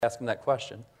Ask him that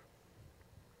question.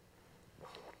 I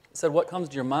said, what comes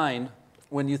to your mind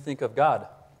when you think of God?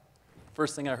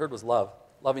 First thing I heard was love.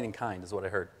 Loving and kind is what I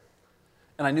heard.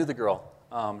 And I knew the girl.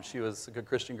 She was a good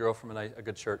Christian girl from a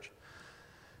good church.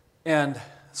 And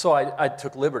so I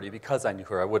took liberty because I knew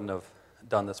her. I wouldn't have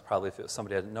done this probably if it was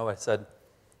somebody I didn't know. I said,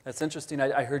 that's interesting.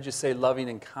 I heard you say loving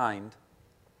and kind.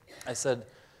 I said,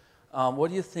 what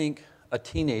do you think a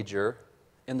teenager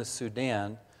in the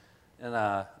Sudan, and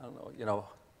I don't know,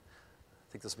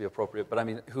 I think this would be appropriate, but I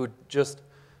mean, who just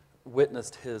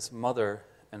witnessed his mother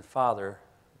and father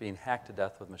being hacked to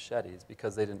death with machetes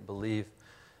because they didn't believe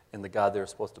in the God they were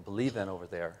supposed to believe in over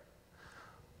there.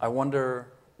 I wonder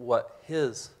what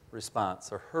his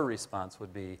response or her response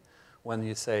would be when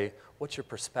you say, what's your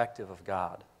perspective of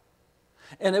God?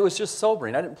 And it was just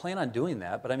sobering. I didn't plan on doing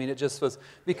that, but I mean, it just was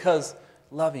because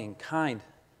loving, kind,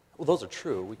 well, those are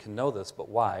true. We can know this, but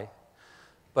why?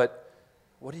 But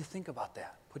what do you think about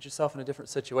that? Put yourself in a different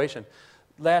situation.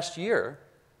 Last year,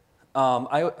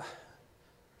 I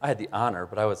had the honor,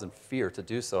 but I was in fear to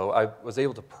do so. I was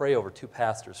able to pray over 2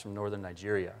 pastors from northern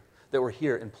Nigeria that were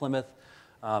here in Plymouth,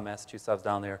 Massachusetts. I was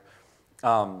down there.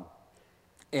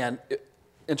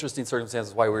 Interesting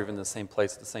circumstances why we were even in the same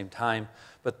place at the same time.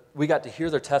 But we got to hear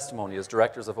their testimony as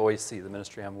directors of OAC, the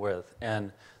ministry I'm with.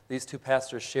 And these 2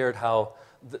 pastors shared how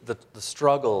the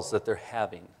struggles that they're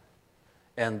having.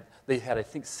 And they had, I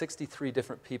think, 63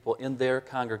 different people in their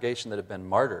congregation that have been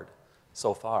martyred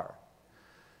so far.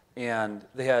 And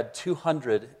they had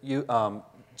 200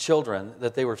 children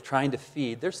that they were trying to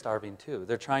feed. They're starving too.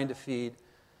 They're trying to feed.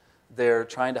 They're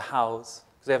trying to house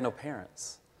because they have no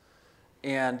parents.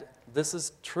 And this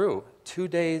is true. 2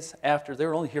 days after, they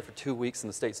were only here for 2 weeks in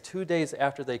the States. 2 days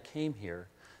after they came here,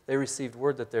 they received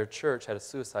word that their church had a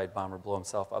suicide bomber blow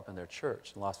himself up in their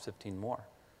church and lost 15 more.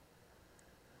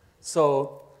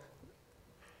 So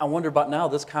I wonder about now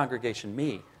this congregation,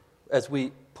 me, as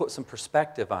we put some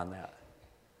perspective on that.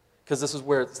 Because this is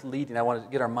where it's leading. I want to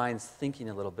get our minds thinking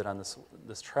a little bit on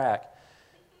this track.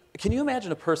 Can you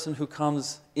imagine a person who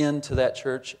comes into that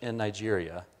church in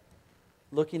Nigeria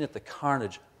looking at the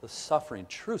carnage, the suffering,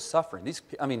 true suffering?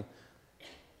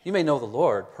 You may know the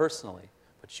Lord personally,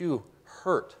 but you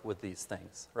hurt with these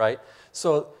things, right?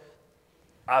 So,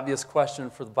 obvious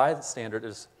question for the bystander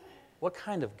is, what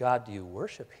kind of God do you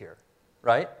worship here,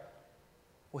 right?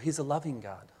 Well, he's a loving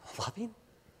God. Loving?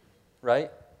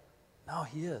 Right? No,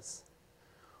 he is.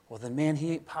 Well, then, man,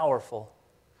 he ain't powerful.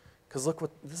 Because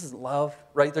look, this is love,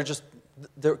 right?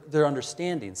 They're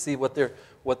understanding. See what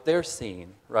they're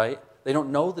seeing, right? They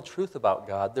don't know the truth about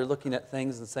God. They're looking at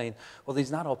things and saying, well,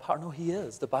 he's not all powerful. No, he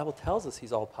is. The Bible tells us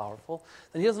he's all powerful.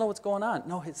 Then he doesn't know what's going on.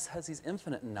 No, it says he's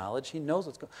infinite in knowledge. He knows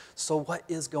what's going on. So what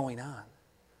is going on?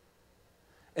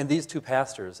 And these 2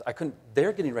 pastors,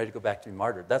 they're getting ready to go back to be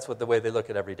martyred. That's the way they look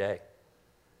at every day.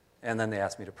 And then they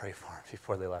asked me to pray for them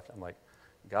before they left. I'm like,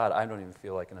 God, I don't even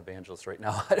feel like an evangelist right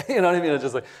now. You know what I mean? It's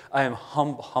just like, I am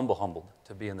humbled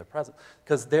to be in their presence.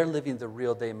 Because they're living the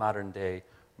real day, modern day,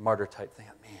 martyr type thing.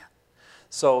 Man.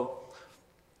 So,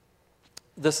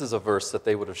 this is a verse that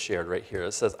they would have shared right here.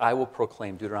 It says, I will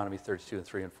proclaim, Deuteronomy 32 and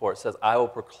 3 and 4. It says, I will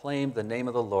proclaim the name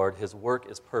of the Lord. His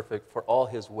work is perfect, for all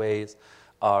his ways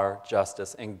are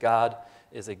justice. And God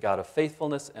is a God of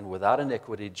faithfulness and without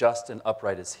iniquity, just and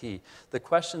upright is he. The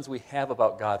questions we have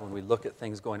about God when we look at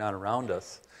things going on around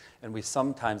us, and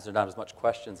sometimes they're not as much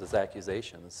questions as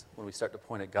accusations when we start to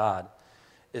point at God,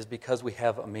 is because we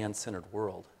have a man-centered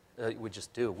world. We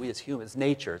just do. We as humans, it's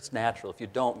nature, it's natural. If you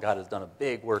don't, God has done a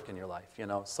big work in your life,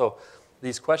 So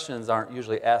these questions aren't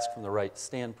usually asked from the right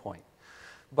standpoint.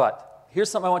 But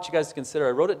here's something I want you guys to consider.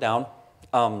 I wrote it down.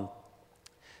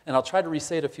 And I'll try to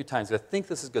re-say it a few times. I think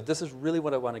this is good. This is really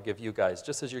what I want to give you guys.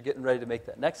 Just as you're getting ready to make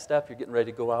that next step, you're getting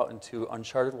ready to go out into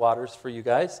uncharted waters for you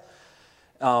guys.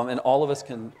 And all of us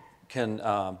can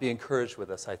be encouraged with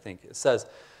this, I think. It says,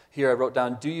 here I wrote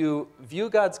down, do you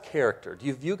view God's character? Do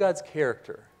you view God's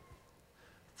character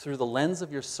through the lens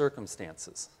of your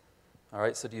circumstances? All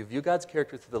right, so do you view God's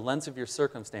character through the lens of your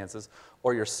circumstances,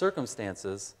 or your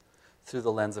circumstances through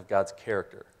the lens of God's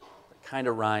character? It kind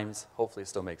of rhymes. Hopefully it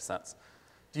still makes sense.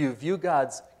 Do you view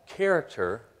God's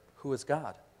character? Who is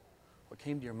God? What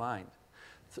came to your mind?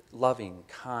 Loving,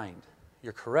 kind.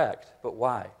 You're correct, but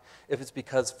why? If it's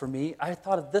because, for me, I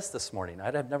thought of this morning.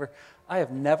 I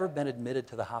have never been admitted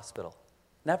to the hospital.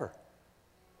 Never.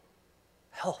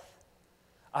 Health.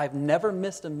 I've never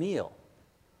missed a meal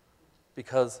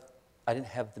because I didn't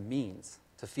have the means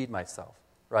to feed myself,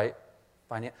 right?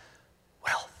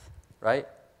 Wealth, right?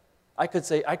 I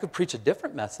could preach a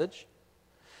different message.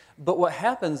 But what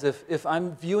happens if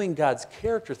I'm viewing God's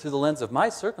character through the lens of my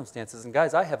circumstances, and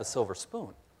guys, I have a silver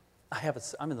spoon.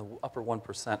 I'm in the upper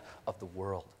 1% of the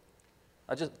world.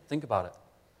 I just think about it.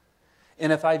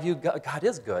 And if I view God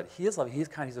is good, He is loving, He's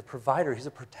kind, He's a provider, He's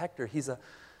a protector,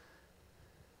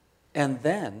 and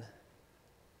then,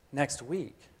 next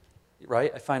week,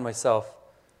 right, I find myself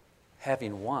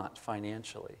having want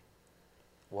financially.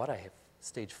 What I have,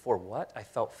 stage 4, what? I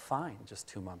felt fine just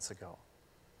 2 months ago,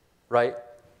 right?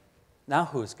 Now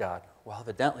who's God? Well,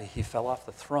 evidently, He fell off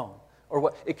the throne. Or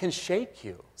what? It can shake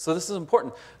you. So this is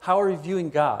important. How are you viewing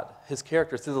God, His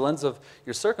character, through the lens of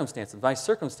your circumstances? My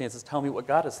circumstances tell me what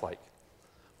God is like.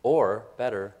 Or,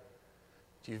 better,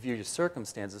 do you view your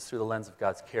circumstances through the lens of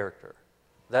God's character?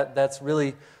 That's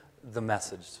really the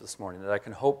message this morning that I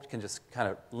can hope can just kind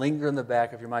of linger in the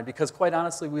back of your mind. Because quite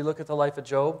honestly, we look at the life of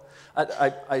Job.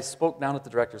 I spoke down at the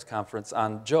director's conference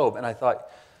on Job, and I thought,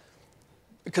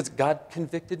 because God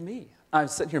convicted me. I'm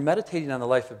sitting here meditating on the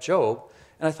life of Job,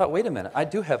 and I thought, wait a minute, I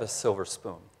do have a silver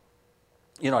spoon.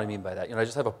 You know what I mean by that? I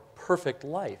just have a perfect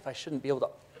life. I shouldn't be able to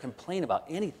complain about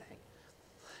anything.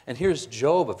 And here's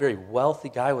Job, a very wealthy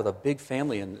guy with a big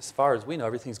family, and as far as we know,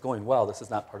 everything's going well. This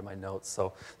is not part of my notes,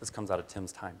 so this comes out of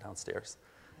Tim's time downstairs.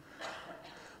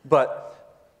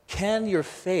 But can your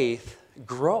faith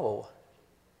grow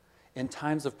in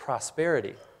times of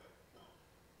prosperity?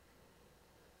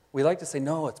 We like to say,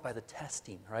 no, it's by the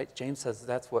testing, right? James says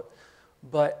that's what,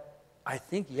 but I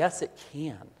think, yes, it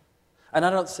can. And I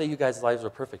don't say you guys' lives are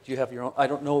perfect. You have your own, I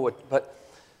don't know what, but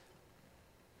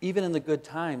even in the good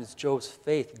times, Job's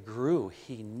faith grew.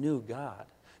 He knew God.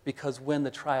 Because when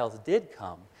the trials did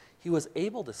come, he was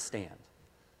able to stand.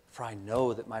 For I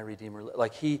know that my Redeemer,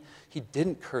 like he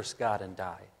didn't curse God and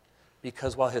die.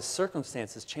 Because while his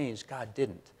circumstances changed, God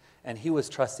didn't. And he was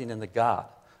trusting in the God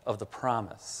of the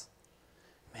promise.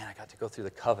 Man, I got to go through the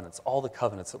covenants, all the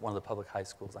covenants at one of the public high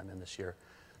schools I'm in this year.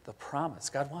 The promise.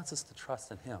 God wants us to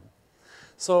trust in him.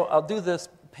 So I'll do this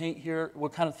paint here. We'll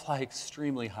kind of fly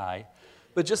extremely high.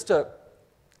 But just to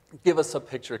give us a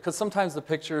picture, because sometimes the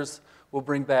pictures will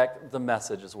bring back the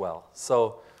message as well.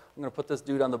 So I'm going to put this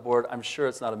dude on the board. I'm sure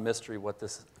it's not a mystery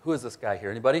who is this guy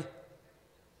here? Anybody?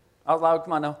 Out loud,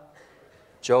 come on now.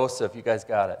 Joseph, you guys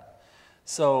got it.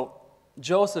 So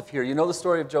Joseph here, you know the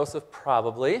story of Joseph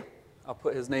probably. I'll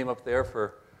put his name up there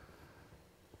for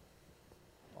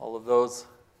all of those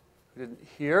who didn't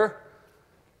hear.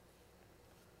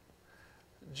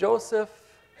 Joseph,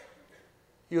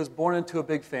 he was born into a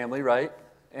big family, right?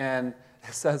 And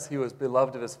it says he was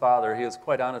beloved of his father. He was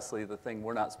quite honestly the thing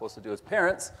we're not supposed to do as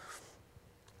parents,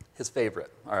 his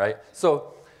favorite, all right?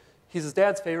 So he's his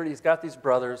dad's favorite. He's got these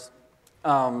brothers.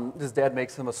 His dad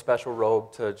makes him a special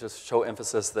robe to just show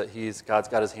emphasis that God's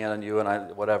got his hand on you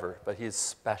and whatever, but he's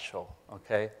special,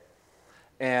 okay?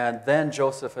 And then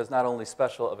Joseph is not only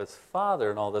special of his father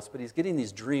and all this, but he's getting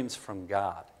these dreams from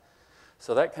God.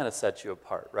 So that kind of sets you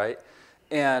apart, right?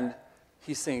 And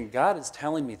he's saying, God is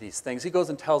telling me these things. He goes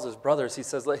and tells his brothers. He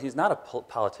says, he's not a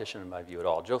politician in my view at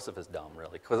all. Joseph is dumb,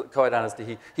 really. Quite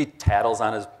honestly, he tattles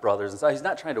on his brothers. And so he's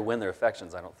not trying to win their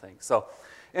affections, I don't think. So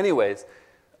anyways,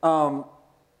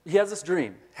 he has this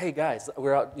dream. Hey, guys,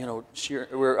 we're out,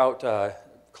 we're out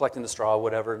collecting the straw,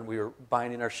 whatever, and we were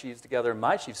binding our sheaves together.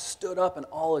 My sheaves stood up, and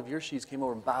all of your sheaves came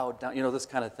over and bowed down, this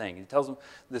kind of thing. He tells them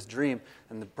this dream,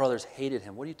 and the brothers hated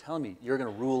him. What are you telling me? You're going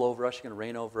to rule over us? You're going to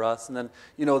reign over us? And then,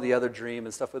 the other dream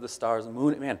and stuff with the stars and the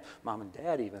moon. Man, mom and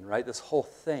dad even, right? This whole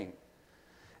thing.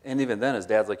 And even then, his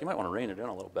dad's like, you might want to rein it in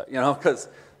a little bit, because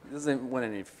he doesn't win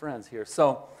any friends here.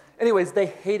 So anyways, they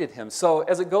hated him. So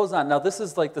as it goes on, now this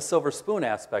is like the silver spoon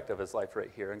aspect of his life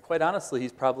right here. And quite honestly,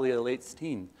 he's probably a late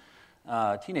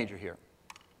teenager here.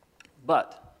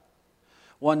 But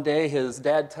one day his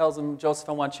dad tells him, Joseph,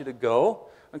 I want you to go.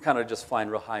 I'm kind of just flying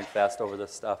real high and fast over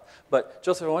this stuff. But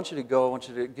Joseph, I want you to go. I want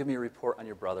you to give me a report on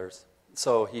your brothers.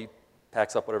 So he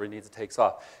packs up whatever he needs and takes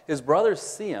off. His brothers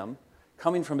see him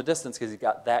coming from a distance because he's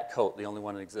got that coat, the only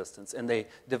one in existence. And they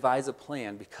devise a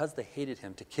plan because they hated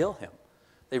him to kill him.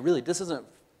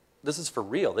 This is for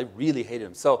real. They really hated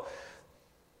him. So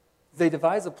they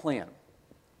devise a plan.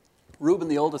 Reuben,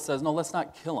 the oldest, says, no, let's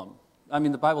not kill him. I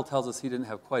mean, the Bible tells us he didn't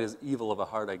have quite as evil of a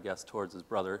heart, I guess, towards his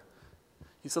brother.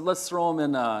 He said, let's throw him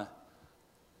in let's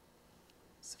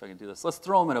see if I can do this. Let's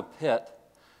throw him in a pit.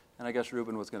 And I guess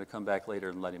Reuben was going to come back later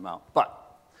and let him out.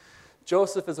 But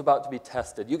Joseph is about to be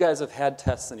tested. You guys have had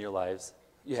tests in your lives.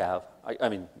 You have. I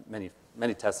mean,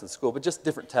 many tests in school, but just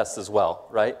different tests as well,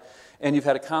 right? And you've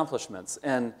had accomplishments.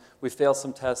 And we failed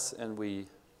some tests, and we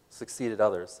succeeded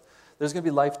others. There's going to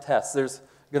be life tests. There's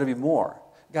going to be more.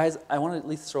 Guys, I want to at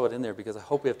least throw it in there because I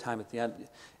hope we have time at the end.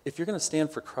 If you're going to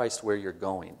stand for Christ where you're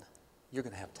going, you're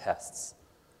going to have tests.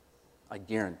 I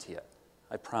guarantee it.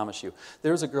 I promise you.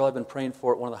 There's a girl I've been praying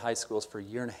for at one of the high schools for a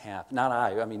year and a half. Not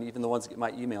I mean, even the ones that get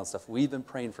my email and stuff. We've been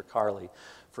praying for Carly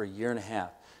for a year and a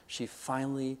half. She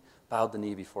finally bowed the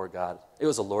knee before God. It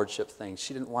was a lordship thing.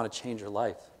 She didn't want to change her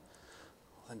life.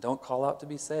 Well, then don't call out to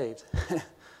be saved,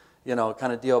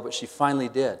 kind of deal. But she finally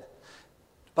did.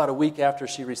 About a week after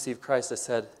she received Christ, I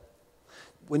said,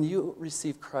 when you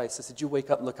received Christ, I said, you wake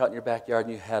up and look out in your backyard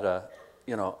and you had a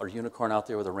unicorn out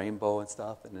there with a rainbow and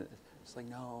stuff? And it's like,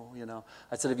 no.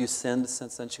 I said, have you sinned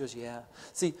since then? She goes, yeah.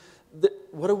 See,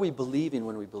 what are we believing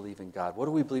when we believe in God? What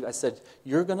do we believe? I said,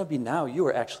 you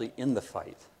are actually in the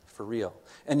fight, for real.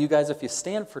 And you guys, if you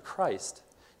stand for Christ,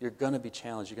 you're going to be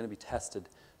challenged. You're going to be tested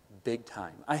big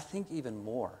time. I think even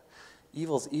more.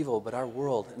 Evil's evil, but our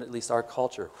world, and at least our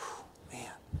culture,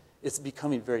 man, it's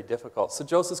becoming very difficult. So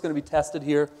Joseph's going to be tested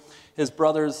here. His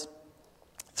brothers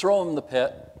throw him in the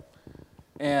pit,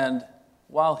 and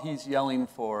while he's yelling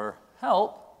for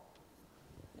help,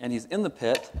 and he's in the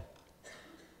pit,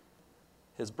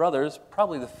 his brothers,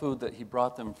 probably the food that he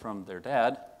brought them from their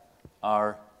dad,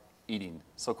 are eating.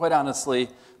 So quite honestly,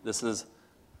 this is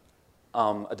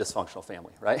a dysfunctional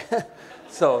family, right?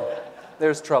 So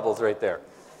there's troubles right there.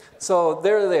 So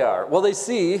there they are. Well, they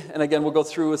see, and again, we'll go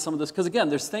through with some of this, because again,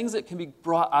 there's things that can be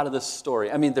brought out of this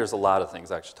story. I mean, there's a lot of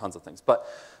things, actually, tons of things. But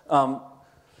what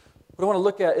I want to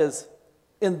look at is,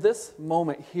 in this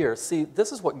moment here, see,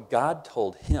 this is what God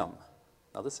told him.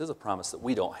 Now, this is a promise that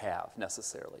we don't have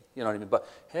necessarily. You know what I mean? But,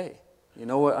 hey, you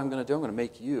know what I'm going to do? I'm going to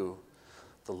make you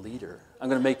the leader. I'm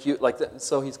going to make you like that.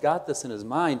 So he's got this in his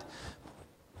mind.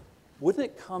 Wouldn't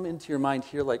it come into your mind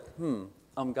here like,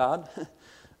 God,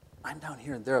 I'm down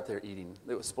here and they're up there eating.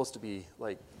 It was supposed to be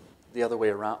like the other way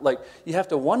around. Like, you have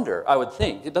to wonder, I would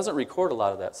think. It doesn't record a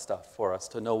lot of that stuff for us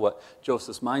to know what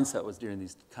Joseph's mindset was during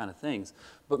these kind of things.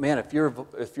 But man, if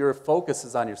your focus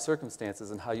is on your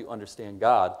circumstances and how you understand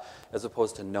God, as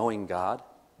opposed to knowing God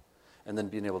and then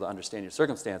being able to understand your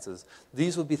circumstances,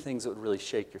 these would be things that would really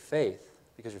shake your faith,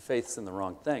 because your faith's in the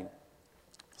wrong thing.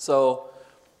 So,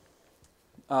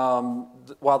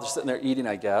 while they're sitting there eating,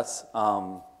 I guess,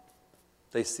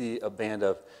 they see a band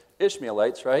of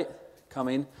Ishmaelites, right,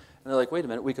 coming. And they're like, wait a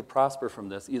minute, we could prosper from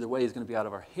this. Either way, he's going to be out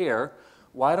of our hair.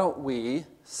 Why don't we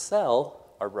sell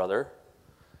our brother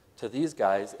to these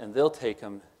guys, and they'll take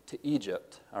him to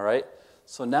Egypt, all right?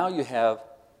 So now you have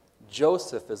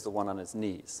Joseph is the one on his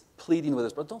knees, pleading with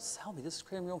his brother, don't sell me. This is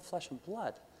creating your own flesh and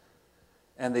blood.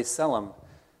 And they sell him.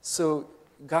 So,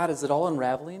 God, is it all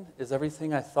unraveling? Is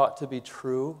everything I thought to be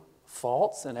true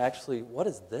false? And actually, what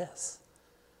is this?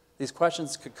 These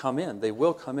questions could come in. They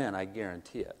will come in, I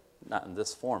guarantee it. Not in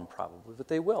this form, probably, but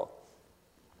they will.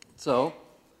 So,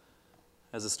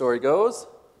 as the story goes,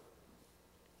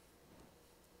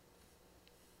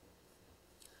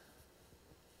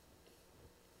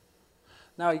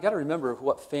 now you got to remember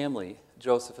what family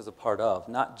Joseph is a part of,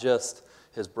 not just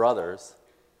his brothers.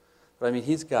 But I mean,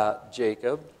 he's got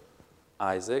Jacob,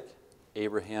 Isaac,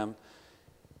 Abraham.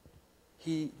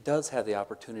 He does have the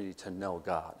opportunity to know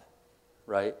God,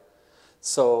 right?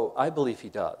 So I believe he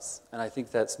does. And I think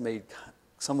that's made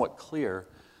somewhat clear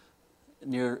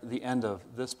near the end of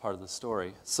this part of the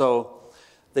story. So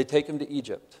they take him to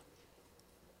Egypt.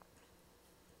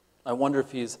 I wonder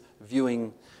if he's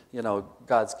viewing,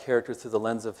 God's character through the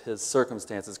lens of his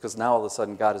circumstances, because now all of a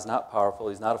sudden God is not powerful,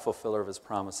 he's not a fulfiller of his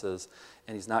promises,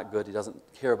 and he's not good, he doesn't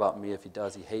care about me. If he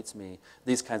does, he hates me.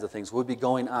 These kinds of things would be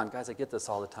going on. Guys, I get this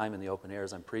all the time in the open air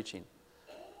as I'm preaching.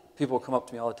 People will come up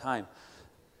to me all the time.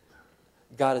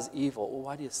 God is evil. Well,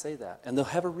 why do you say that? And they'll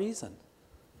have a reason.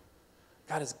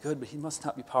 God is good, but he must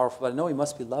not be powerful. But I know he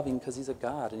must be loving because he's a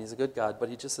God, and he's a good God, but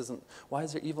he just isn't. Why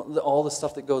is there evil? All the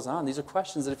stuff that goes on. These are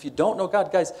questions that if you don't know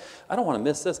God, guys, I don't want to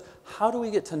miss this. How do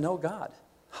we get to know God?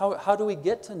 How do we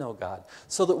get to know God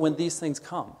so that when these things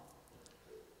come,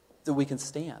 that we can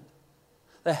stand?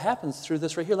 That happens through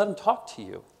this right here. Let him talk to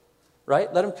you,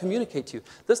 right? Let him communicate to you.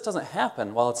 This doesn't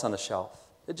happen while it's on the shelf.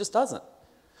 It just doesn't.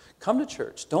 Come to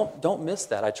church. Don't miss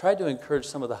that. I tried to encourage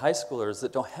some of the high schoolers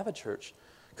that don't have a church,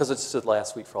 because it stood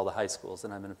last week for all the high schools,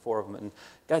 and I'm in 4 of them. And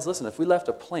guys, listen, if we left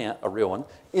a plant, a real one,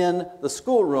 in the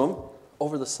schoolroom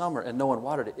over the summer and no one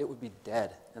watered it, it would be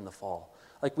dead in the fall.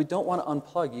 Like, we don't want to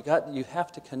unplug. You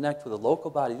have to connect with a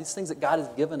local body, these things that God has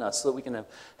given us so that we can have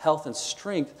health and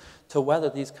strength to weather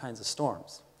these kinds of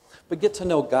storms. But get to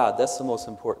know God. That's the most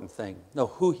important thing. Know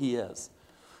who he is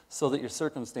so that your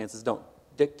circumstances don't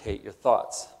dictate your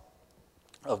thoughts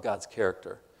of God's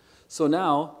character. So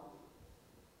now,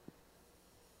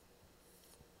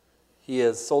 he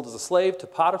is sold as a slave to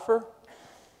Potiphar,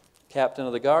 captain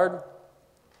of the guard.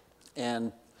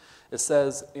 And it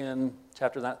says in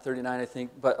chapter 39, I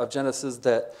think, but of Genesis,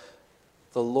 that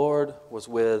The Lord was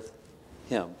with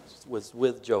him, was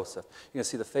with Joseph. You're going to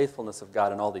see the faithfulness of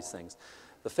God in all these things.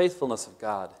 The faithfulness of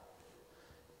God.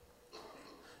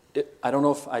 I don't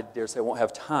know if I dare say I won't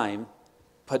have time,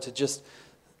 but to just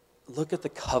look at the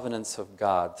covenants of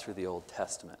God through the Old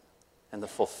Testament and the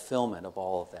fulfillment of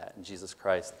all of that in Jesus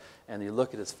Christ. And you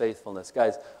look at his faithfulness.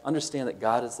 Guys, understand that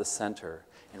God is the center,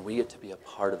 and we get to be a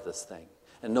part of this thing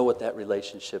and know what that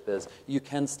relationship is. You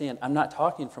can stand. I'm not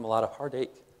talking from a lot of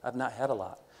heartache. I've not had a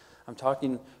lot. I'm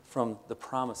talking from the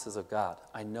promises of God.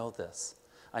 I know this.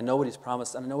 I know what he's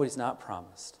promised, and I know what he's not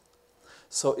promised.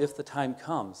 So if the time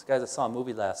comes, guys, I saw a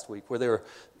movie last week where they were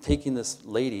taking this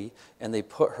lady and they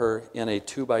put her in a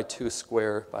 2x2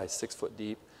 square by 6 foot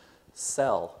deep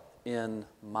cell in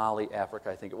Mali, Africa,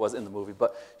 I think it was in the movie.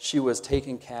 But she was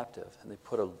taken captive, and they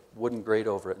put a wooden grate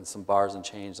over it and some bars and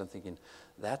chains. I'm thinking,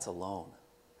 that's alone.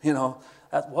 You know,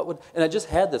 and I just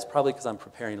had this probably because I'm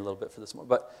preparing a little bit for this more,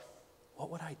 but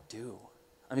what would I do?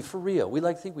 I mean, for real, we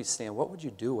like to think we stand. What would you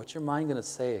do? What's your mind going to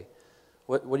say?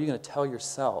 What are you going to tell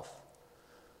yourself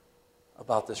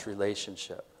about this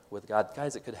relationship with God?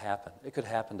 Guys, it could happen. It could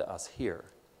happen to us here.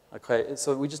 Okay,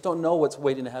 so we just don't know what's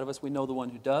waiting ahead of us. We know the one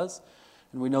who does,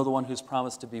 and we know the one who's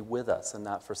promised to be with us and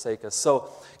not forsake us. So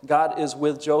God is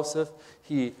with Joseph.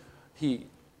 He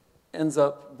ends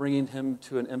up bringing him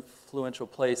to an influential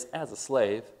place as a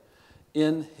slave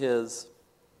in his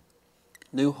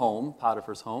new home,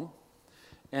 Potiphar's home,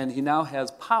 and he now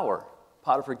has power.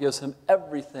 Potiphar gives him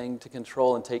everything to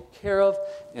control and take care of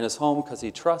in his home because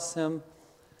he trusts him,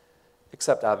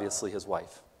 except obviously his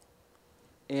wife.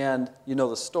 And you know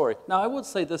the story. Now, I would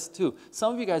say this too.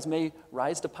 Some of you guys may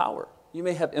rise to power. You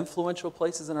may have influential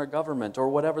places in our government or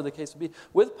whatever the case would be.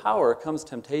 With power comes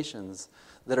temptations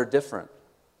that are different.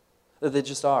 That they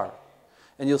just are.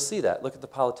 And you'll see that. Look at the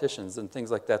politicians and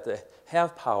things like that that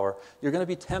have power. You're going to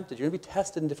be tempted. You're going to be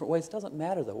tested in different ways. It doesn't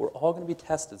matter, though. We're all going to be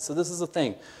tested. So this is the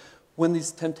thing. When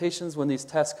these temptations, when these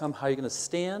tests come, how are you going to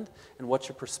stand, and what's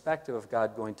your perspective of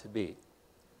God going to be?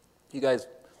 You guys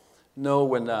know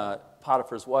when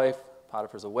Potiphar's wife,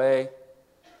 Potiphar's away,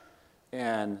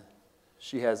 and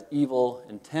she has evil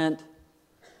intent.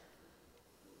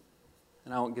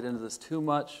 And I won't get into this too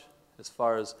much as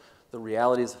far as the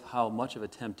realities of how much of a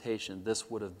temptation this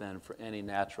would have been for any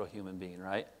natural human being,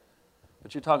 right?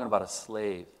 But you're talking about a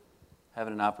slave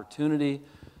having an opportunity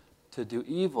to do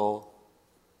evil.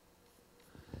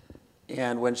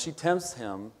 And when she tempts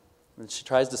him, when she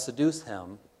tries to seduce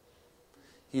him,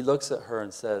 he looks at her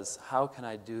and says, how can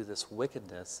I do this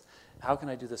wickedness? How can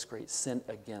I do this great sin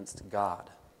against God?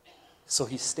 So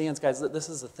he stands, guys, this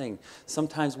is the thing.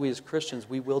 Sometimes we as Christians,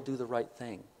 we will do the right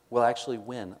thing. We'll actually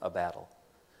win a battle.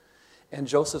 And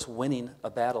Joseph's winning a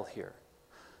battle here.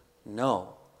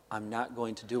 No, I'm not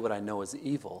going to do what I know is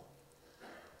evil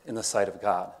in the sight of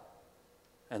God.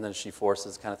 And then she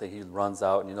forces kind of thing. He runs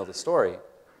out, and you know the story.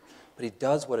 But he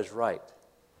does what is right.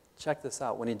 Check this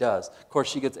out when he does. Of course,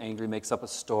 she gets angry, makes up a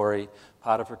story.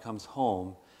 Potiphar comes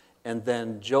home. And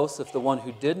then Joseph, the one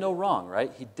who did no wrong,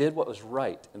 right? He did what was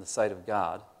right in the sight of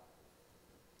God.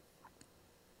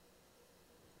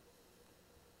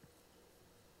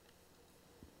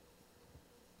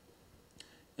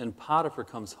 And Potiphar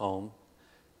comes home,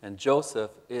 and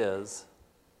Joseph is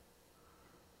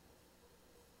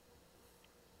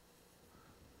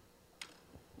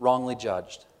wrongly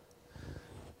judged.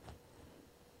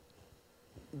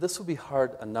 This will be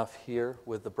hard enough here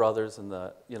with the brothers and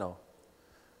the,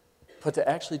 but to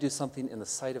actually do something in the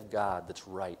sight of God that's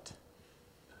right.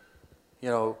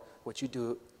 What you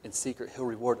do in secret, he'll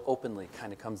reward openly,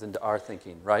 kind of comes into our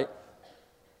thinking, right?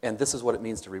 And this is what it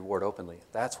means to reward openly.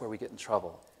 That's where we get in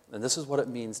trouble. And this is what it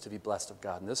means to be blessed of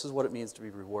God. And this is what it means to be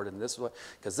rewarded. And this is what,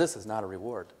 because this is not a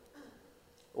reward.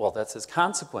 Well, that's his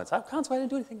consequence. I didn't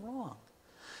do anything wrong.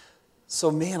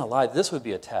 So, man alive, this would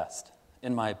be a test,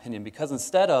 in my opinion, because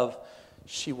instead of,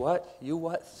 she what? You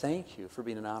what? Thank you for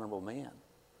being an honorable man,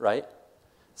 right?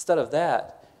 Instead of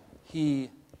that, he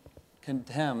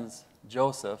condemns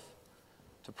Joseph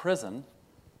to prison.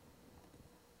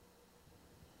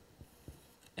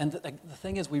 And the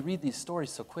thing is, we read these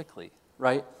stories so quickly,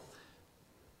 right?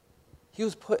 He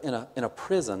was put in a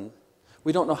prison.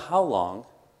 We don't know how long,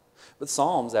 but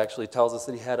Psalms actually tells us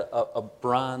that he had a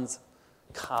bronze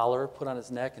collar put on his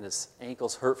neck and his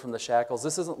ankles hurt from the shackles.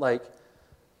 This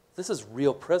is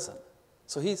real prison.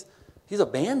 So he's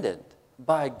abandoned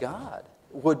by God,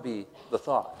 would be the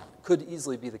thought. Could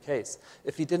easily be the case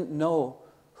if he didn't know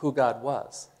who God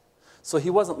was. So he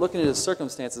wasn't looking at his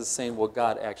circumstances saying, well,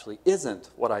 God actually isn't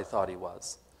what I thought he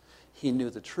was. He knew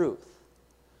the truth.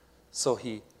 So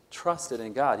he trusted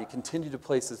in God. He continued to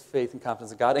place his faith and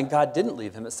confidence in God, and God didn't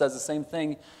leave him. It says the same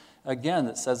thing Again,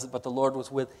 it says, but the Lord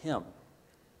was with him.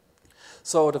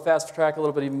 So to fast track a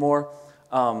little bit even more,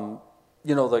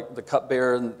 the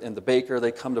cupbearer and the baker,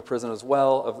 they come to prison as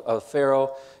well of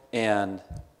Pharaoh, and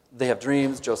they have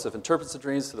dreams. Joseph interprets the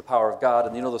dreams through the power of God,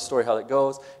 and you know the story how that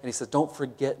goes. And he says, don't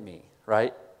forget me,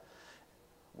 right?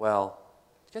 Well,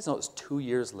 you guys know it was 2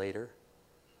 years later?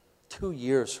 2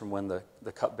 years from when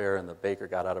the cupbearer and the baker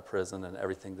got out of prison and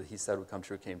everything that he said would come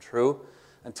true came true,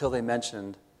 until they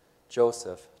mentioned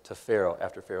Joseph to Pharaoh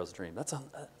after Pharaoh's dream.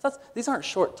 These aren't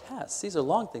short tests. These are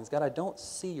long things. God, I don't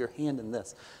see your hand in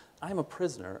this. I'm a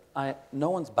prisoner. No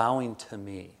one's bowing to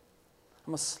me.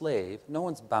 I'm a slave. No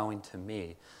one's bowing to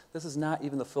me. This is not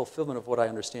even the fulfillment of what I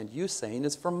understand you saying.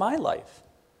 It's for my life.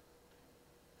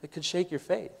 It could shake your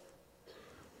faith.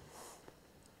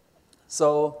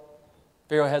 So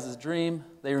Pharaoh has his dream.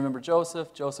 They remember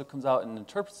Joseph. Joseph comes out and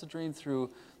interprets the dream through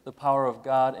the power of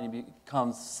God, and he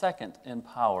becomes second in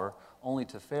power only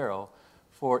to Pharaoh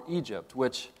for Egypt,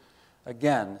 which,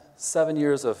 again, 7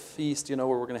 years of feast, where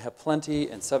we're going to have plenty,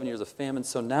 and 7 years of famine.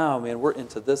 So now, man, we're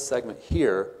into this segment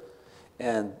here,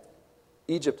 and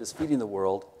Egypt is feeding the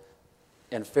world,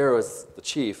 and Pharaoh is the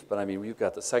chief, but we've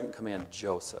got the second command,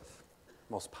 Joseph,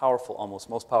 most powerful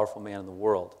man in the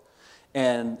world.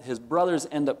 And his brothers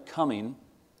end up coming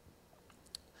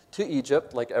to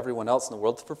Egypt, like everyone else in the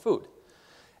world, for food.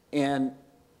 And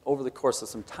over the course of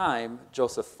some time,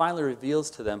 Joseph finally reveals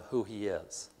to them who he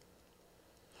is.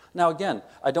 Now, again,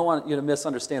 I don't want you to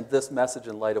misunderstand this message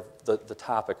in light of the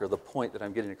topic or the point that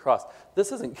I'm getting across.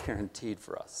 This isn't guaranteed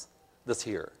for us, this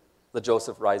here, the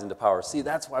Joseph rising to power. See,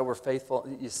 that's why we're faithful.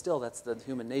 That's the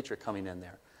human nature coming in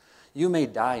there. You may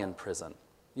die in prison.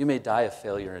 You may die a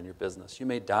failure in your business. You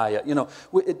may die,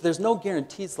 there's no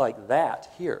guarantees like that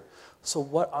here. So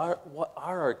what are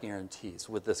our guarantees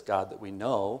with this God that we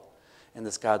know, and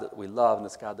this God that we love, and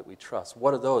this God that we trust?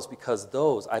 What are those? Because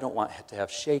those I don't want to have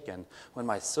shaken when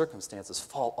my circumstances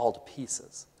fall all to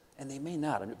pieces. And they may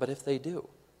not, but if they do,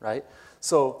 right?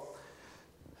 So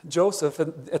Joseph,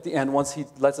 at the end, once he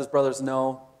lets his brothers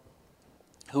know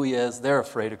who he is, they're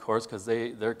afraid, of course, because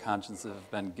their consciences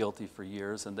have been guilty for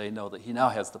years, and they know that he now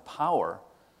has the power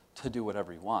to do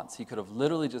whatever he wants. He could have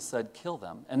literally just said, kill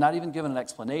them, and not even given an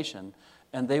explanation,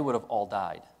 and they would have all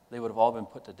died. They would have all been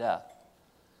put to death.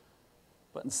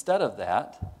 But instead of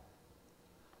that,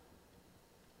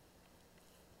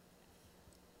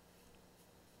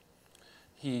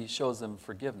 he shows them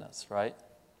forgiveness, right?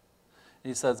 And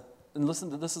he says, and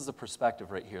listen, this is the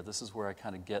perspective right here. This is where I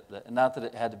kind of get that. And not that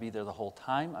it had to be there the whole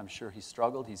time. I'm sure he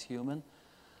struggled. He's human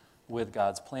with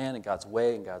God's plan and God's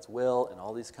way and God's will and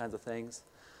all these kinds of things.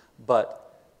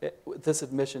 But with this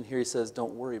admission here, he says,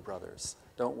 don't worry, brothers.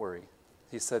 Don't worry.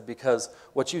 He said, because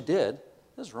what you did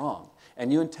is wrong.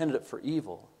 And you intended it for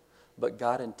evil, but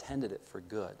God intended it for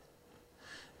good.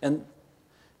 And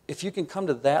if you can come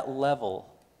to that level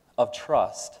of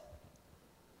trust,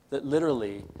 that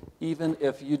literally, even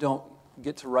if you don't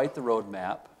get to write the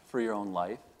roadmap for your own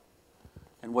life,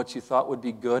 and what you thought would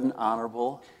be good and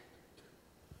honorable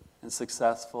and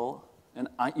successful and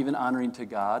even honoring to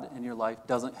God in your life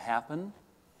doesn't happen,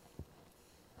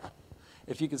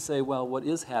 if you could say, well, what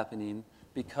is happening,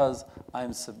 because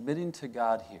I'm submitting to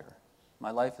God here.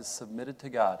 My life is submitted to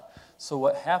God. So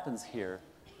what happens here,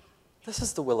 this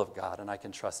is the will of God, and I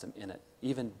can trust him in it,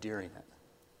 even during it.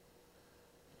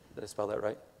 Did I spell that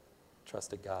right?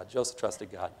 Trusted God. Joseph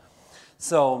trusted God.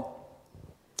 So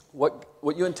what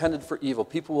you intended for evil,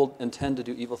 people will intend to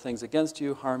do evil things against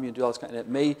you, harm you, and do all this kind of, and it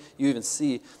may, you even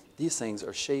see, these things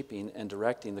are shaping and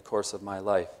directing the course of my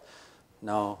life.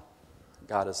 No,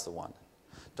 God is the one.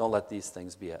 Don't let these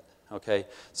things be it. Okay?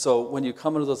 So when you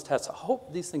come into those tests, I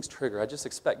hope these things trigger. I just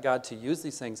expect God to use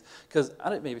these things, because I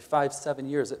don't know, maybe 5, 7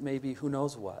 years, it may be who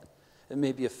knows what. It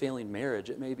may be a failing marriage.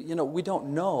 It may be, we don't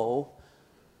know.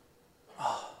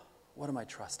 What am I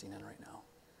trusting in right now?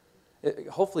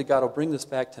 Hopefully God will bring this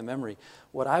back to memory.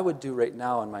 What I would do right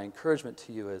now, and my encouragement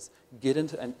to you, is get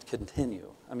into and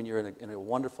continue. You're in a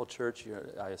wonderful church.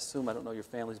 I assume, I don't know your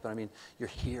families, but you're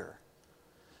here.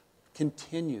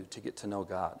 Continue to get to know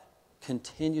God.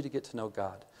 Continue to get to know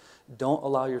God. Don't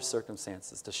allow your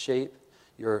circumstances to shape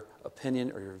your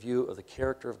opinion or your view of the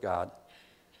character of God.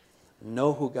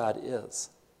 Know who God is,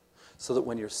 so that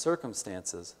when your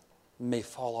circumstances may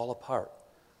fall all apart,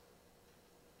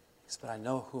 but I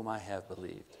know whom I have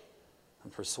believed.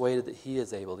 I'm persuaded that he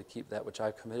is able to keep that which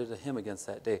I've committed to him against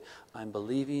that day. I'm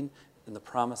believing in the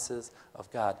promises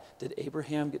of God. Did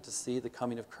Abraham get to see the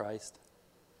coming of Christ?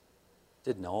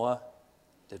 Did Noah?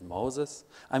 Did Moses?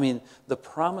 The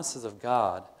promises of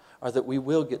God are that we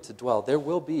will get to dwell. There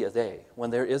will be a day when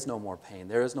there is no more pain,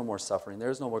 there is no more suffering, there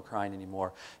is no more crying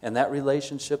anymore. And that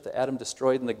relationship that Adam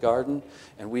destroyed in the garden,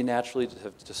 and we naturally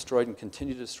have destroyed and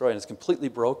continue to destroy, and is completely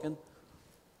broken,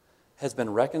 has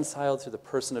been reconciled through the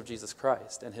person of Jesus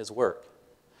Christ and his work.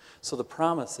 So the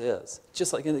promise is,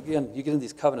 just like, again, you get in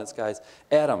these covenants, guys,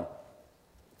 Adam,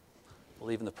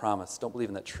 believe in the promise. Don't believe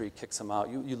in that tree kicks him out.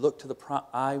 You look to the promise.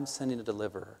 I'm sending a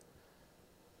deliverer.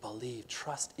 Believe,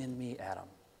 trust in me, Adam.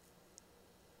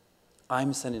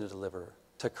 I'm sending a deliverer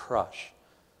to crush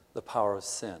the power of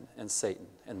sin and Satan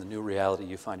and the new reality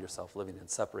you find yourself living in,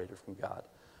 separated from God,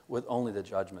 with only the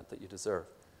judgment that you deserve.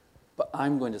 But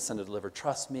I'm going to send a deliverer.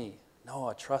 Trust me.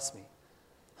 Noah, trust me.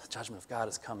 The judgment of God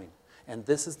is coming. And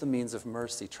this is the means of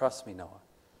mercy. Trust me, Noah.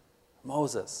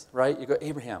 Moses, right? You go,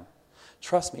 Abraham,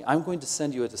 trust me. I'm going to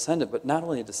send you a descendant, but not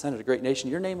only a descendant, a great nation.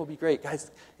 Your name will be great.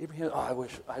 Guys, Abraham, I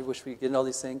wish we could get into all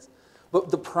these things. But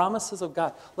the promises of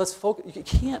God, let's focus. You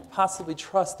can't possibly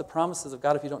trust the promises of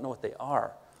God if you don't know what they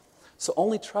are. So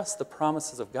only trust the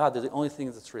promises of God. They're the only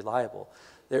thing that's reliable.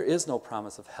 There is no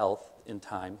promise of health in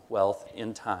time, wealth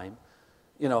in time,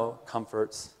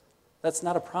 comforts. That's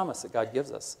not a promise that God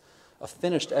gives us. A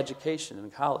finished education in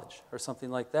college or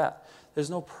something like that. There's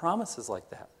no promises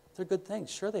like that. They're good things.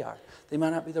 Sure they are. They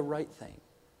might not be the right thing.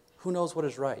 Who knows what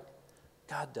is right?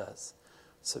 God does.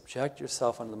 Subject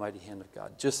yourself under the mighty hand of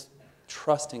God. Just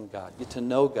trust in God. Get to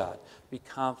know God. Be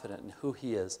confident in who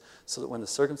he is so that when the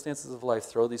circumstances of life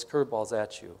throw these curveballs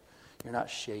at you, you're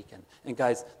not shaken. And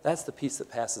guys, that's the peace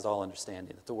that passes all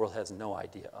understanding that the world has no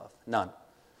idea of. None.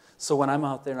 So when I'm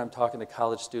out there and I'm talking to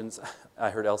college students, I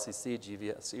heard LCC,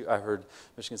 GVSU, I heard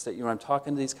Michigan State, when I'm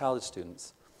talking to these college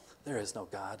students, there is no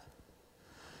God.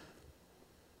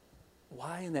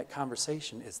 Why in that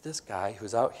conversation is this guy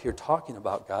who's out here talking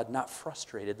about God not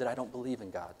frustrated that I don't believe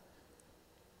in God?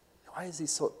 Why is he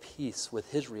so at peace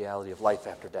with his reality of life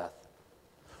after death?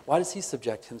 Why does he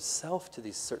subject himself to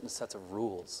these certain sets of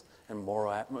rules and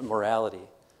morality?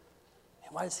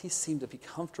 And why does he seem to be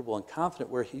comfortable and confident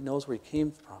where he knows where he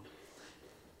came from?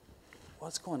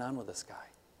 What's going on with this guy?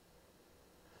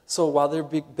 So while they're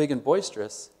big and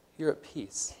boisterous, you're at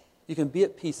peace. You can be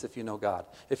at peace if you know God.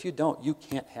 If you don't, you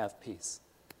can't have peace.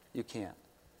 You can't.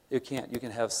 You can't. You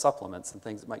can have supplements and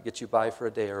things that might get you by for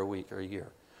a day or a week or a year.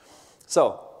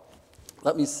 So,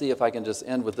 let me see if I can just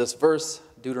end with this verse,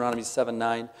 Deuteronomy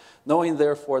 7:9. Knowing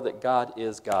therefore that God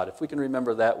is God. If we can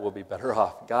remember that, we'll be better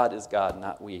off. God is God,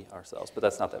 not we ourselves. But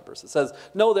that's not that verse. It says,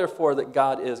 know therefore that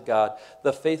God is God,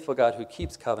 the faithful God who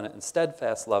keeps covenant and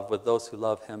steadfast love with those who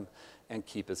love him and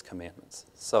keep his commandments.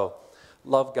 So,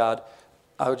 love God.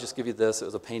 I would just give you this. It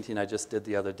was a painting I just did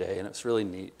the other day, and it's really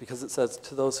neat because it says,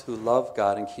 to those who love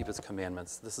God and keep his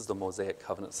commandments. This is the Mosaic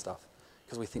covenant stuff.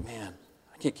 Because we think, man,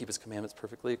 can't keep his commandments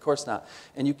perfectly. Of course not.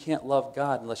 And you can't love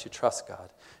God unless you trust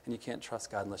God. And you can't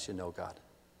trust God unless you know God.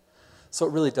 So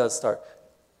it really does start.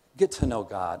 Get to know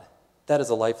God. That is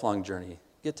a lifelong journey.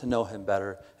 Get to know him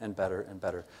better and better and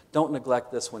better. Don't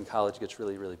neglect this when college gets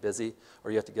really, really busy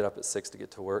or you have to get up at 6 to get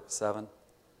to work, 7.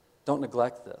 Don't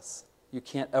neglect this. You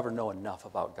can't ever know enough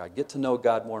about God. Get to know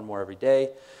God more and more every day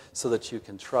so that you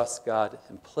can trust God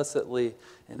implicitly,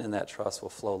 and in that trust will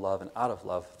flow love, and out of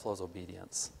love flows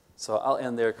obedience. So I'll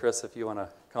end there, Chris, if you want to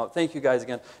come up. Thank you guys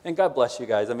again. And God bless you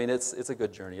guys. I mean, it's a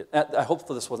good journey. I hope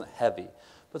this wasn't heavy.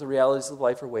 But the realities of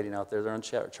life are waiting out there. They're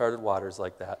uncharted waters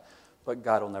like that. But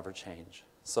God will never change.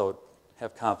 So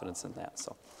have confidence in that.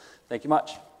 So thank you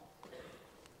much.